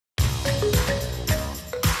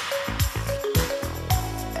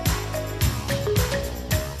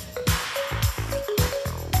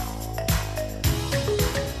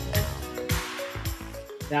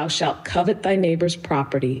Thou shalt covet thy neighbor's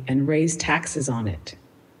property and raise taxes on it.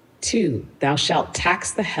 2. Thou shalt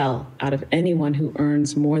tax the hell out of anyone who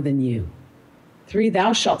earns more than you. 3.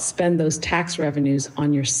 Thou shalt spend those tax revenues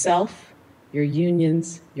on yourself, your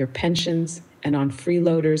unions, your pensions, and on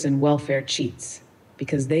freeloaders and welfare cheats,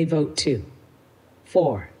 because they vote too.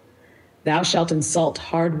 4. Thou shalt insult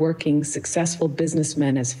hard-working, successful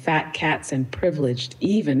businessmen as fat cats and privileged,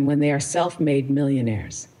 even when they are self-made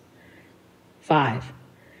millionaires. 5.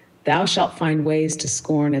 Thou shalt find ways to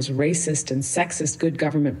scorn as racist and sexist good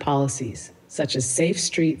government policies, such as safe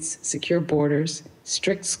streets, secure borders,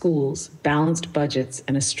 strict schools, balanced budgets,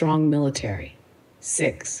 and a strong military.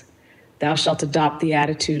 6. Thou shalt adopt the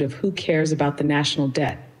attitude of who cares about the national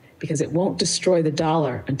debt, because it won't destroy the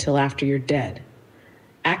dollar until after you're dead.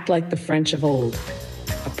 Act like the French of old.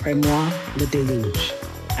 Après moi, le déluge.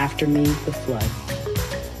 After me, the flood.